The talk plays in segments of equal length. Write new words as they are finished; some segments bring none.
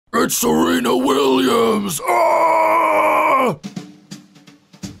It's Serena Williams! Ah!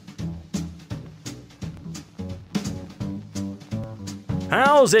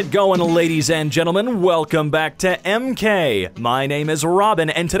 How's it going, ladies and gentlemen? Welcome back to EmKay. My name is Robin,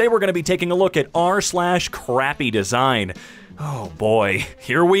 and today we're going to be taking a look at r/Crappydesign. Oh boy,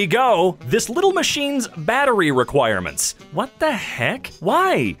 here we go. This little machine's battery requirements. What the heck?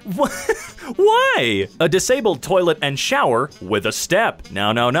 Why? Why? A disabled toilet and shower with a step.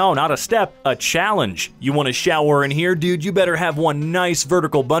 No, not a step, a challenge. You want to shower in here, dude? You better have one nice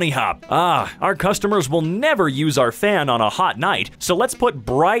vertical bunny hop. Our customers will never use our fan on a hot night, so let's put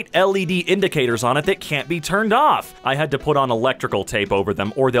bright LED indicators on it that can't be turned off. I had to put on electrical tape over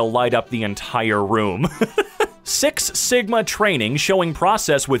them or they'll light up the entire room. 6 Sigma training showing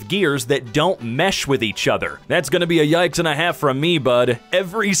process with gears that don't mesh with each other. That's gonna be a yikes and a half from me, bud.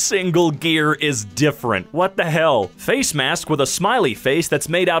 Every single gear is different. What the hell? Face mask with a smiley face that's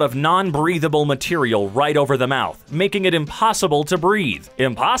made out of non-breathable material right over the mouth, making it impossible to breathe.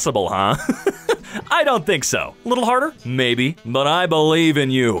 Impossible, huh? I don't think so. A little harder? Maybe. But I believe in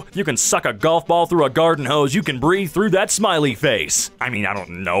you. You can suck a golf ball through a garden hose. You can breathe through that smiley face. I mean, I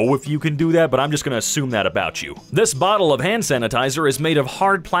don't know if you can do that, but I'm just gonna assume that about you. This bottle of hand sanitizer is made of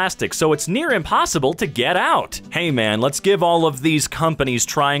hard plastic, so it's near impossible to get out. Hey man, let's give all of these companies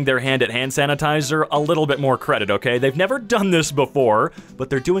trying their hand at hand sanitizer a little bit more credit, okay? They've never done this before, but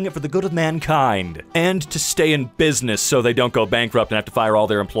they're doing it for the good of mankind. And to stay in business so they don't go bankrupt and have to fire all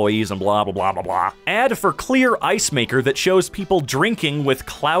their employees and blah, blah, blah, blah, blah. Ad for clear ice maker that shows people drinking with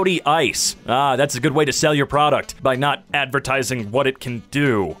cloudy ice. That's a good way to sell your product, by not advertising what it can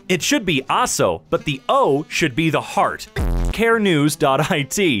do. It should be ASO, but the O should be the heart.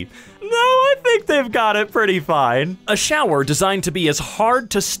 carenews.it. No, I think they've got it pretty fine. A shower designed to be as hard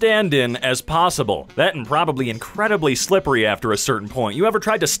to stand in as possible. That and probably incredibly slippery after a certain point. You ever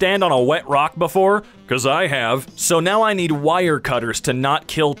tried to stand on a wet rock before? 'Cause I have. So now I need wire cutters to not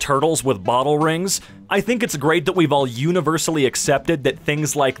kill turtles with bottle rings. I think it's great that we've all universally accepted that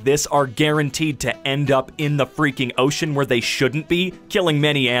things like this are guaranteed to end up in the freaking ocean where they shouldn't be, killing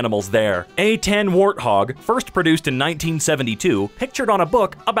many animals there. A10 warthog, first produced in 1972, pictured on a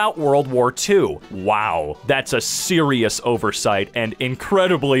book about World War II. Wow, that's a serious oversight and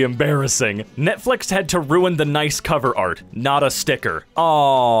incredibly embarrassing. Netflix had to ruin the nice cover art, not a sticker.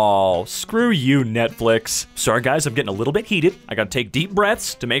 Oh, screw you, Netflix. Sorry guys, I'm getting a little bit heated. I gotta take deep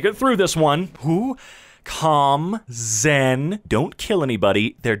breaths to make it through this one. Calm, zen, don't kill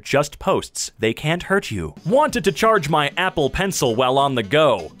anybody, they're just posts. They can't hurt you. Wanted to charge my Apple Pencil while on the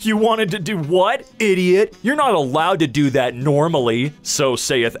go. You wanted to do what, idiot? You're not allowed to do that normally, so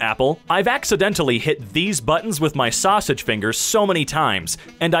saith Apple. I've accidentally hit these buttons with my sausage fingers so many times,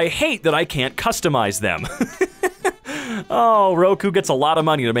 and I hate that I can't customize them. Oh, Roku gets a lot of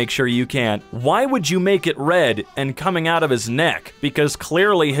money to make sure you can't. Why would you make it red and coming out of his neck? Because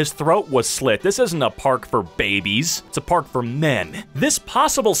clearly his throat was slit. This isn't a park for babies. It's a park for men. This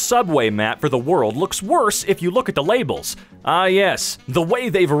possible subway map for the world looks worse if you look at the labels. Ah yes, the way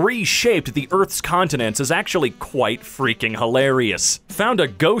they've reshaped the Earth's continents is actually quite freaking hilarious. Found a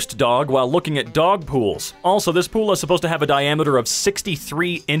ghost dog while looking at dog pools. Also, this pool is supposed to have a diameter of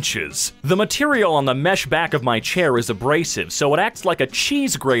 63 inches. The material on the mesh back of my chair is abrasive, so it acts like a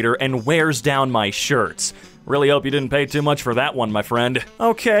cheese grater and wears down my shirts. Really hope you didn't pay too much for that one, my friend.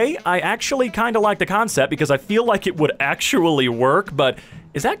 Okay, I actually kinda like the concept because I feel like it would actually work, but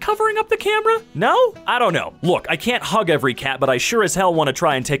is that covering up the camera? No? I don't know. Look, I can't hug every cat, but I sure as hell want to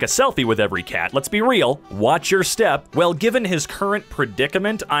try and take a selfie with every cat. Let's be real. Watch your step. Well, given his current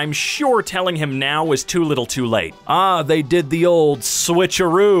predicament, I'm sure telling him now is too little too late. They did the old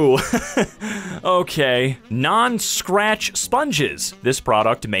switcheroo. Okay. Non-scratch sponges. This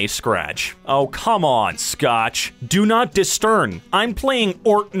product may scratch. Oh, come on, Scotch. Do not discern. I'm playing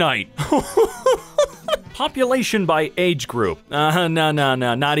Orknight. Population by age group. No,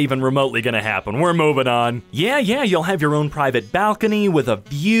 not even remotely gonna happen. We're moving on. Yeah, you'll have your own private balcony with a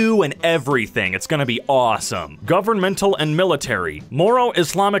view and everything. It's gonna be awesome. Governmental and military. Moro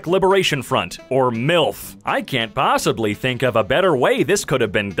Islamic Liberation Front, or MILF. I can't possibly think of a better way this could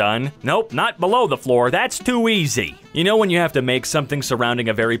have been done. Nope, not below the floor. That's too easy. You know when you have to make something surrounding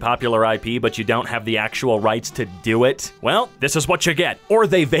a very popular IP, but you don't have the actual rights to do it? Well, this is what you get. Or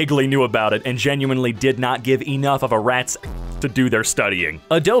they vaguely knew about it and genuinely did not give enough of a rat's to do their studying.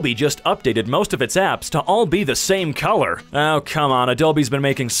 Adobe just updated most of its apps to all be the same color. Oh, come on, Adobe's been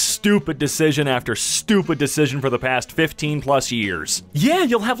making stupid decision after stupid decision for the past 15 plus years. Yeah,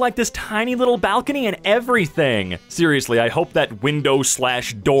 you'll have like this tiny little balcony and everything. Seriously, I hope that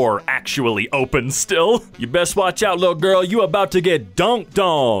window/door actually opens still. You best watch out, little girl, you about to get dunked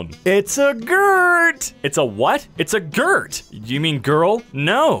on. It's a girt. It's a what? It's a girt. You mean girl?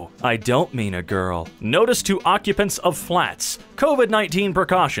 No, I don't mean a girl. Notice to occupants of flats. COVID-19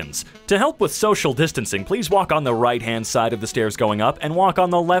 precautions. To help with social distancing, please walk on the right-hand side of the stairs going up and walk on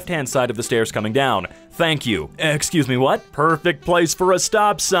the left-hand side of the stairs coming down. Thank you. Excuse me, what? Perfect place for a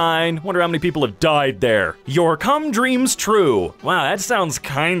stop sign. Wonder how many people have died there. Your cum dreams true. Wow, that sounds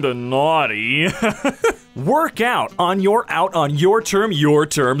kinda naughty. Work out on your term, your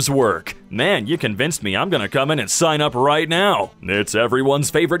terms work. Man, you convinced me. I'm gonna come in and sign up right now. It's everyone's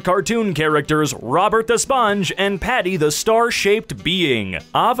favorite cartoon characters, Robert the Sponge and Patty the Star-Shaped Being.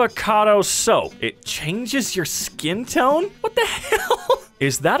 Avocado soap. It changes your skin tone? What the hell?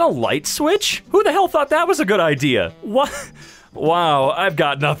 Is that a light switch? Who the hell thought that was a good idea? What? Wow, I've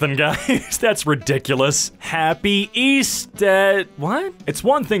got nothing, guys. That's ridiculous. Happy Easter. What? It's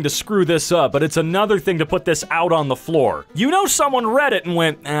one thing to screw this up, but it's another thing to put this out on the floor. You know someone read it and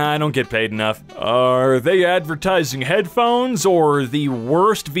went, I don't get paid enough. Are they advertising headphones or the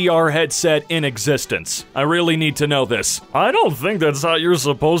worst VR headset in existence? I really need to know this. I don't think that's how you're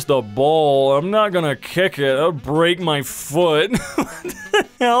supposed to bowl. I'm not gonna kick it. I'll break my foot. What the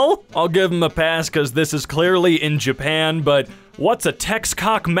hell? I'll give him a pass because this is clearly in Japan, but what's a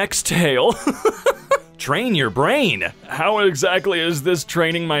Texcock Mex tail? Train your brain. How exactly is this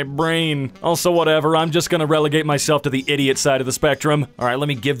training my brain? Also, whatever, I'm just gonna relegate myself to the idiot side of the spectrum. All right, let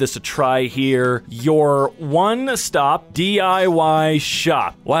me give this a try here. Your one-stop DIY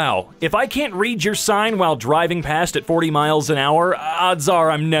shop. Wow, if I can't read your sign while driving past at 40 miles an hour, odds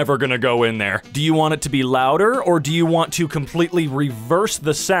are I'm never gonna go in there. Do you want it to be louder, or do you want to completely reverse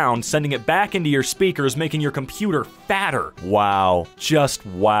the sound, sending it back into your speakers, making your computer fatter? Wow, just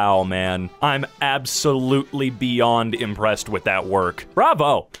wow, man. I'm absolutely beyond impressed with that work.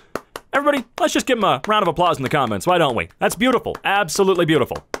 Bravo! Everybody, let's just give him a round of applause in the comments, why don't we? That's beautiful, absolutely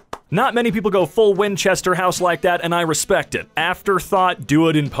beautiful. Not many people go full Winchester house like that, and I respect it. Afterthought,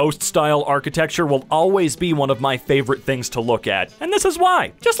 do-it-in-post style architecture will always be one of my favorite things to look at. And this is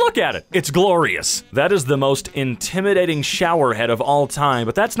why. Just look at it. It's glorious. That is the most intimidating shower head of all time,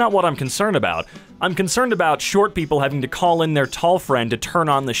 but that's not what I'm concerned about. I'm concerned about short people having to call in their tall friend to turn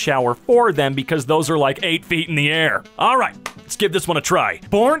on the shower for them because those are like 8 feet in the air. All right, let's give this one a try.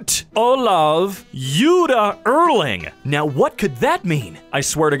 Bornt Olav Juda Erling. Now what could that mean? I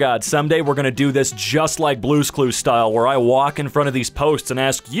swear to God, someday we're gonna do this just like Blue's Clues style, where I walk in front of these posts and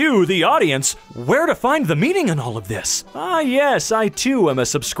ask you, the audience, where to find the meaning in all of this. Ah yes, I too am a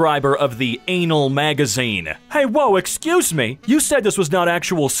subscriber of the Anal Magazine. Hey, whoa, excuse me. You said this was not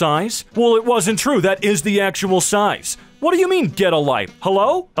actual size? Well, it wasn't true. That is the actual size. What do you mean, get a life?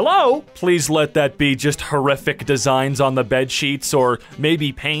 Hello? Hello? Please let that be just horrific designs on the bed sheets, or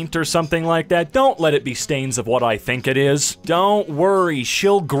maybe paint or something like that. Don't let it be stains of what I think it is. Don't worry,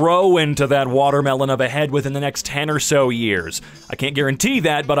 she'll grow into that watermelon of a head within the next 10 or so years. I can't guarantee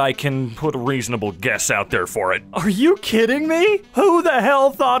that, but I can put a reasonable guess out there for it. Are you kidding me? Who the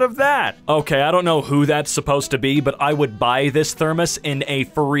hell thought of that? Okay, I don't know who that's supposed to be, but I would buy this thermos in a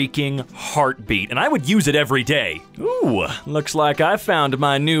freaking heartbeat, and I would use it every day. Ooh. Looks like I found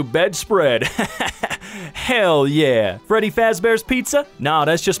my new bedspread. Hell yeah. Freddy Fazbear's Pizza? Nah,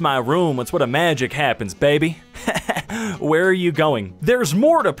 that's just my room. It's where the magic happens, baby. Where are you going? There's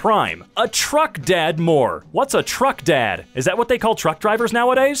more to Prime. A truck dad more. What's a truck dad? Is that what they call truck drivers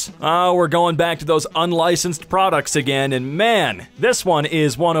nowadays? Oh, we're going back to those unlicensed products again, and man, this one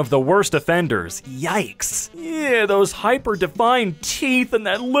is one of the worst offenders. Yikes. Yeah, those hyper-defined teeth and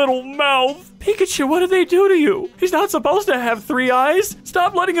that little mouth. Pikachu, what did they do to you? He's not supposed to have 3 eyes.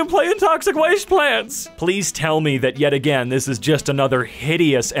 Stop letting him play in toxic waste plants. Please tell me that yet again, this is just another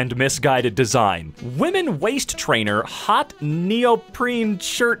hideous and misguided design. Women waist trainer, hot neoprene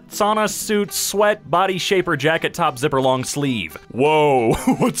shirt, sauna suit, sweat, body shaper, jacket, top, zipper, long sleeve. Whoa,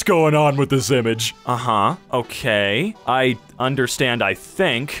 what's going on with this image? Uh-huh, okay. I understand, I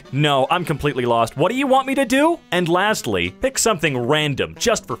think. No, I'm completely lost. What do you want me to do? And lastly, pick something random,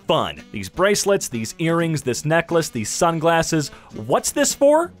 just for fun. These bracelets, these earrings, this necklace, these sunglasses. What's this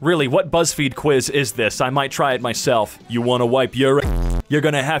for? Really, what BuzzFeed quiz is this? I might try it myself. You wanna wipe your you're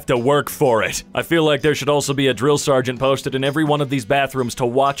gonna have to work for it. I feel like there should also be a drill sergeant posted in every one of these bathrooms to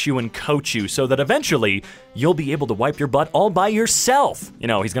watch you and coach you so that eventually you'll be able to wipe your butt all by yourself. You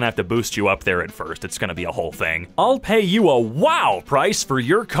know, he's gonna have to boost you up there at first. It's gonna be a whole thing. I'll pay you a wow price for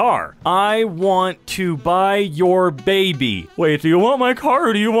your car. I want to buy your baby. Wait, do you want my car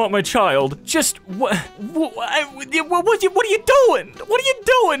or do you want my child? Just, what are you doing? What are you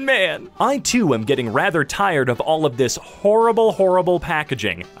doing, man? I too am getting rather tired of all of this horrible, horrible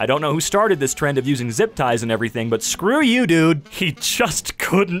packaging. I don't know who started this trend of using zip ties and everything, but screw you, dude. He just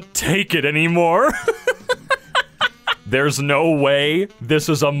couldn't take it anymore. There's no way this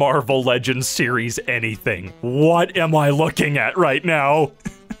is a Marvel Legends series anything. What am I looking at right now?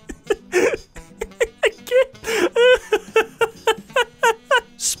 I can't.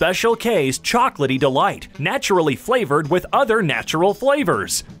 Special K's Chocolatey Delight, naturally flavored with other natural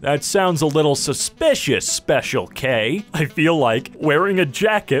flavors. That sounds a little suspicious, Special K. I feel like wearing a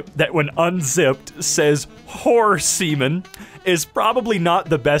jacket that when unzipped says horse semen is probably not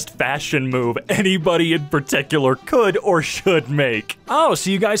the best fashion move anybody in particular could or should make. Oh, so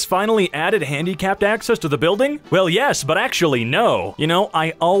you guys finally added handicapped access to the building? Well, yes, but actually no. You know,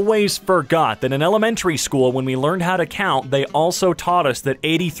 I always forgot that in elementary school when we learned how to count, they also taught us that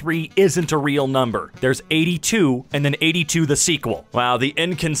 83 isn't a real number. There's 82 and then 82 the sequel. Wow, the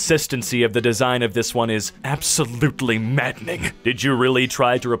inconsistency of the design of this one is absolutely maddening. Did you really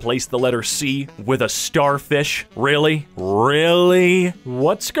try to replace the letter C with a starfish? Really? Really?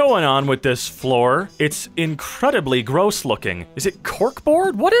 What's going on with this floor? It's incredibly gross looking. Is it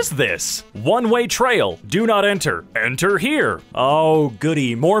corkboard? What is this? One-way trail. Do not enter. Enter here. Oh,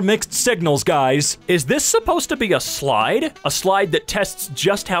 goody. More mixed signals, guys. Is this supposed to be a slide? A slide that tests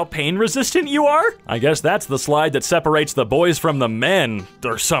just how pain-resistant you are? I guess that's the slide that separates the boys from the men,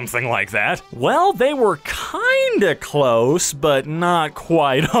 or something like that. Well, they were kinda close, but not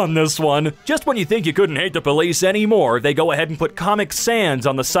quite on this one. Just when you think you couldn't hate the police anymore, they go ahead and put Comic Sans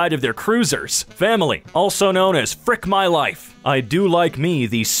on the side of their cruisers. Family, also known as Frick My Life. I do like me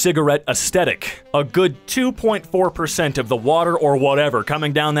the cigarette aesthetic. A good 2.4% of the water or whatever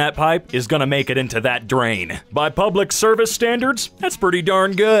coming down that pipe is gonna make it into that drain. By public service standards, that's pretty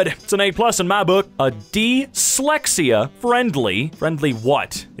darn good. It's an A+ in my book. A dyslexia friendly. Friendly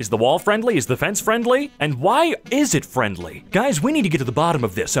what? Is the wall friendly? Is the fence friendly? And why is it friendly? Guys, we need to get to the bottom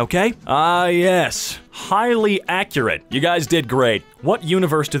of this, okay? Ah, yes. Highly accurate. You guys did great. What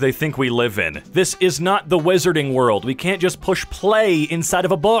universe do they think we live in? This is not the wizarding world. We can't just push play inside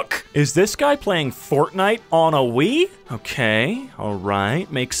of a book. Is this guy playing Fortnite on a Wii? Okay, all right,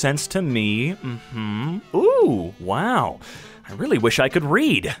 makes sense to me. Ooh, wow. I really wish I could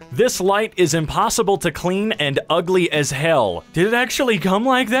read. This light is impossible to clean and ugly as hell. Did it actually come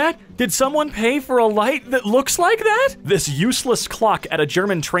like that? Did someone pay for a light that looks like that? This useless clock at a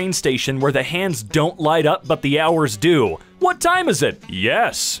German train station where the hands don't light up but the hours do. What time is it?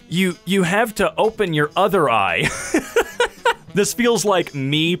 Yes. You have to open your other eye. This feels like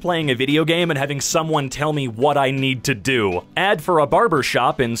me playing a video game and having someone tell me what I need to do. Ad for a barber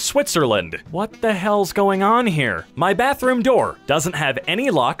shop in Switzerland. What the hell's going on here? My bathroom door doesn't have any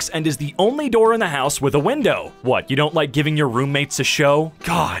locks and is the only door in the house with a window. What, you don't like giving your roommates a show?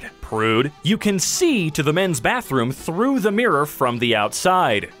 God. Prude. You can see to the men's bathroom through the mirror from the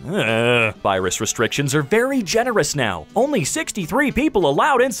outside. Virus restrictions are very generous now. Only 63 people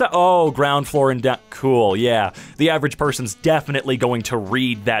allowed inside. Oh, ground floor and down. Cool, yeah. The average person's definitely going to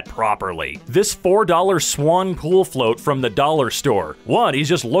read that properly. This $4 swan pool float from the dollar store. What? He's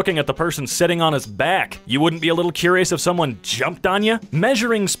just looking at the person sitting on his back. You wouldn't be a little curious if someone jumped on you?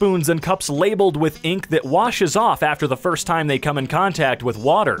 Measuring spoons and cups labeled with ink that washes off after the first time they come in contact with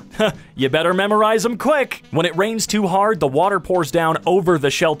water. You better memorize them quick. When it rains too hard, the water pours down over the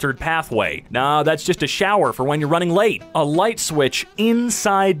sheltered pathway. Nah, that's just a shower for when you're running late. A light switch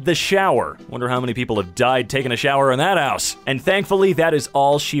inside the shower. Wonder how many people have died taking a shower in that house. And thankfully, that is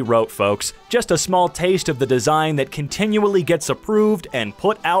all she wrote, folks. Just a small taste of the design that continually gets approved and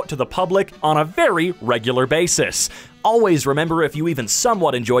put out to the public on a very regular basis. Always remember, if you even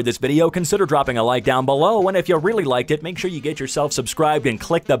somewhat enjoyed this video, consider dropping a like down below, and if you really liked it, make sure you get yourself subscribed and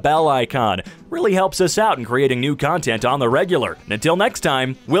click the bell icon. Really helps us out in creating new content on the regular. And until next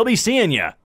time, we'll be seeing ya.